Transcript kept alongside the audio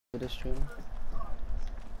the stream.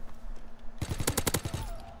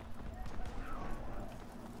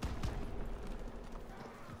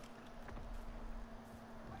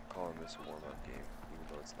 Calling this a warm-up game, even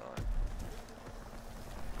though it's not.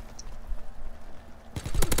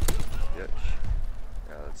 Yeah,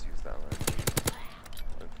 let's use that one.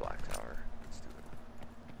 With Black Tower. Let's do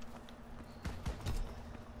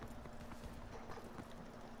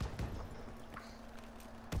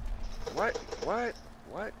it.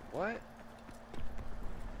 What?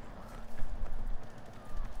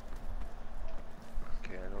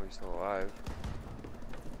 Okay, I know he's still alive.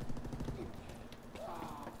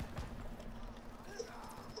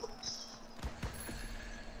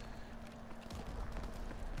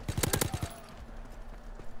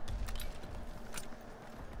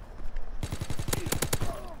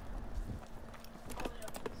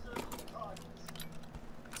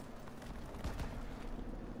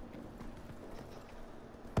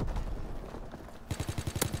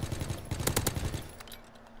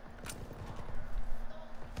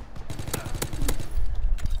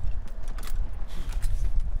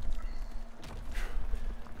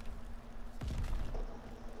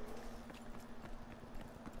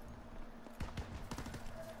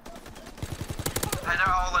 Hey,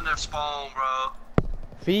 they're all in their spawn, bro.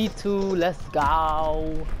 V2, let's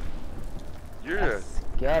go. Let's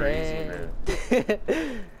get crazy, it.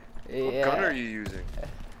 man. Yeah. What gun are you using?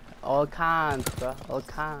 All kinds, bro. All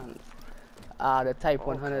kinds. The Type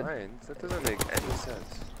 100. Kinds? That doesn't make any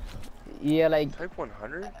sense. Yeah, like. Type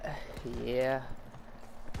 100? Yeah.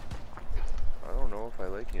 I don't know if I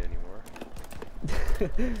like you anymore.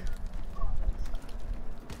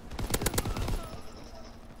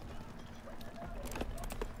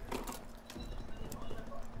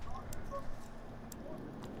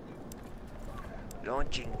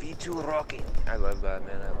 Launching V2 rocket. I love that,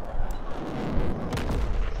 man. I love that.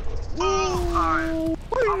 Oh, alright.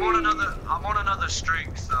 I'm on another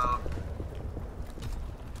streak, so.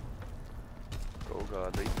 Go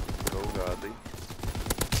godly. Go godly.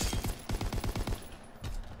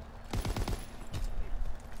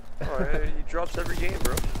 Oh, he drops every game,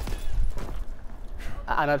 bro.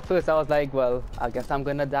 And at first I was like, well, I guess I'm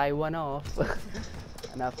gonna die one off.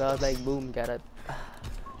 And after I was like, boom, get it.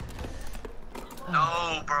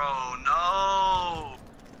 No, bro, no.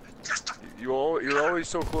 You're always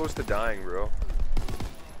so close to dying, bro.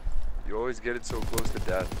 You always get it so close to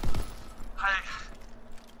death. Hey,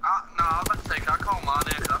 no, I'm about to say, can I call mine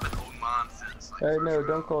in? 'Cause I've been holding mine since. Like, Hey, no,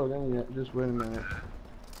 don't call it in yet. Just wait a minute.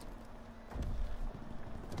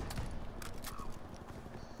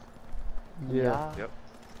 Yeah. Yep.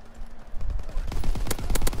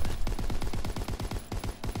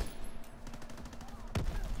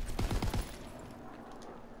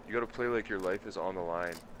 You gotta play like your life is on the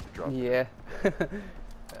line. Drop Yeah.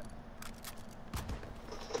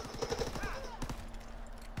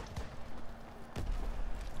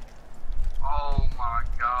 oh my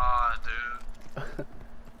god, dude.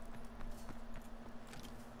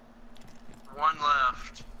 One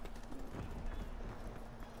left.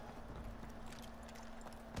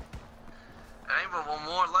 There ain't but one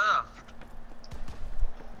more left.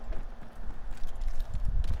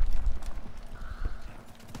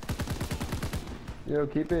 Yo,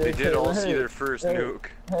 keep it. They did all see hey, their first hey, nuke.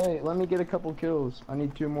 Hey, let me get a couple kills. I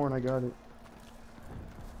need 2 more and I got it.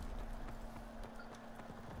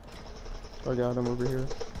 I got him over here.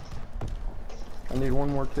 I need 1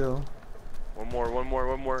 more kill. One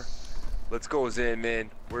more. Let's go, Zan, man.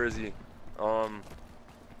 Where is he?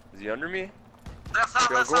 Is he under me? Left side,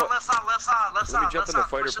 Okay, left side. Let me jump in the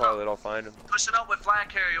fighter pilot, I'll find him. Pushing up with flag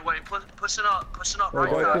carrier away. Pushing up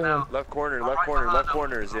right Oh, side yeah. now. Left corner, Right left behind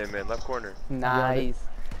corner, him. Zan, man. Left corner. Nice.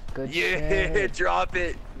 Good Yeah, shit. drop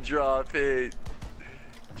it.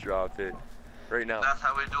 Right now. That's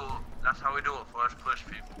how we do it. That's how we do it for us push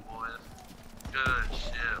people, boys. Good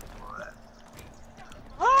shit, boy.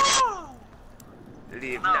 Woo!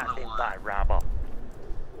 Leave Another nothing one. but rubble.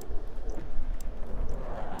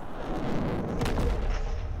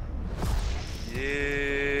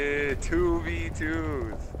 Yeah,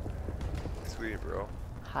 2v2s. Sweet, bro.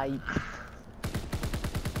 Hype.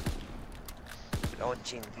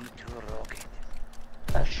 Launching V2 rocket.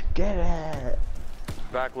 Let's get it.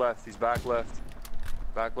 Back left, he's back left.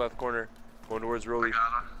 Back left corner. Going towards I Rolly.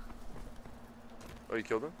 got him. Oh, you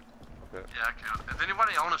killed him? Okay. Yeah, I killed him. Is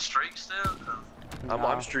anybody on a streak still?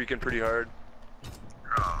 I'm streaking pretty hard.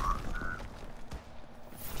 Oh,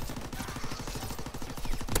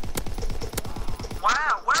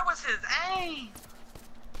 wow, where was his aim?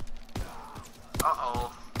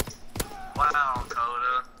 Uh-oh. Wow,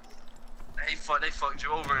 Coda. They fucked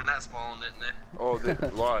you over in that spawn, didn't they? Oh,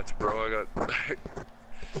 lots, bro. I got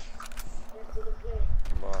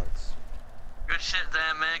lots. Good shit,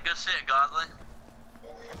 Dan, man. Good shit, Godly.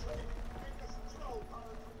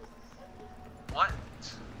 What?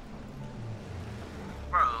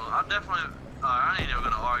 Bro, I'm definitely. I ain't even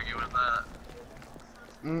gonna argue with that.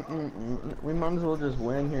 We might as well just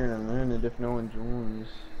win here in a minute if no one joins.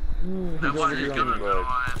 Nobody's gonna join.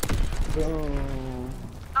 Boom.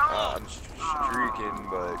 No! I'm streaking,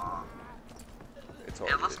 but it's all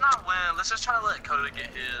Yeah, let's good. not win. Let's just try to let Kodo get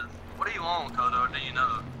his. What are you on, Kodo? Do you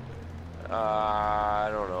know? I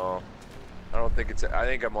don't know. I don't think it's. I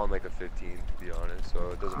think I'm on like a 15, to be honest. So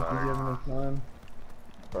it doesn't Do you matter. have enough time?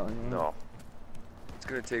 Probably not. No. It's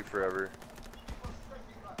gonna take forever.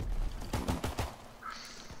 I'm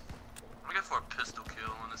gonna go for a pistol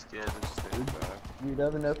kill on this Yeah, kid. just take it back. You'd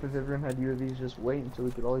have enough if everyone had UAVs. Just wait until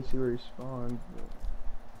we could always see where he spawned.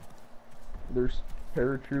 There's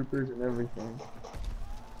paratroopers and everything.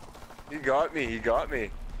 He got me. He got me.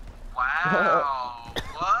 Wow.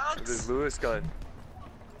 What? With his Lewis gun.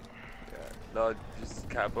 Yeah. No, just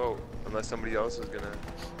cap out. Unless somebody else is gonna.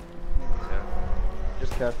 Yeah.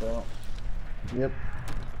 Just cap out. Yep.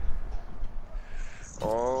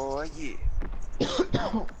 Oh yeah.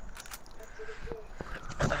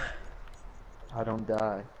 I don't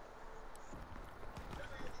die.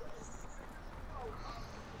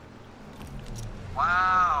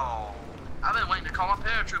 Wow. I've been waiting to call my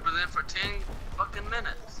paratroopers in for 10 fucking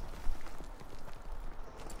minutes.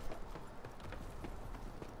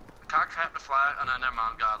 Can I cap the flag? Oh no, never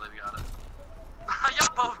mind. Godly got it.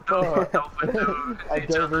 Y'all both dove into I each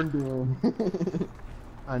dove other. into him.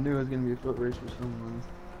 I knew it was gonna be a foot race for someone.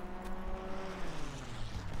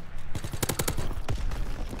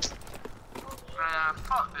 Man,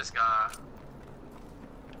 fuck this guy.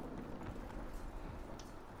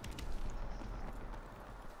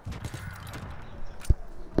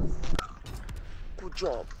 Good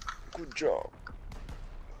job. Good job.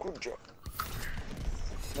 Good job.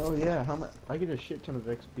 Oh yeah, how much? I get a shit ton of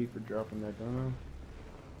XP for dropping that, don't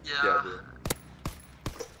Yeah. dude.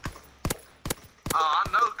 Oh,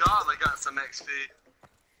 I know Godly got some XP.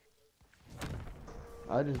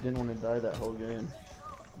 I just didn't want to die that whole game.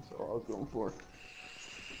 That's all I was going for.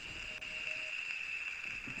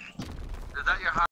 Is that your high?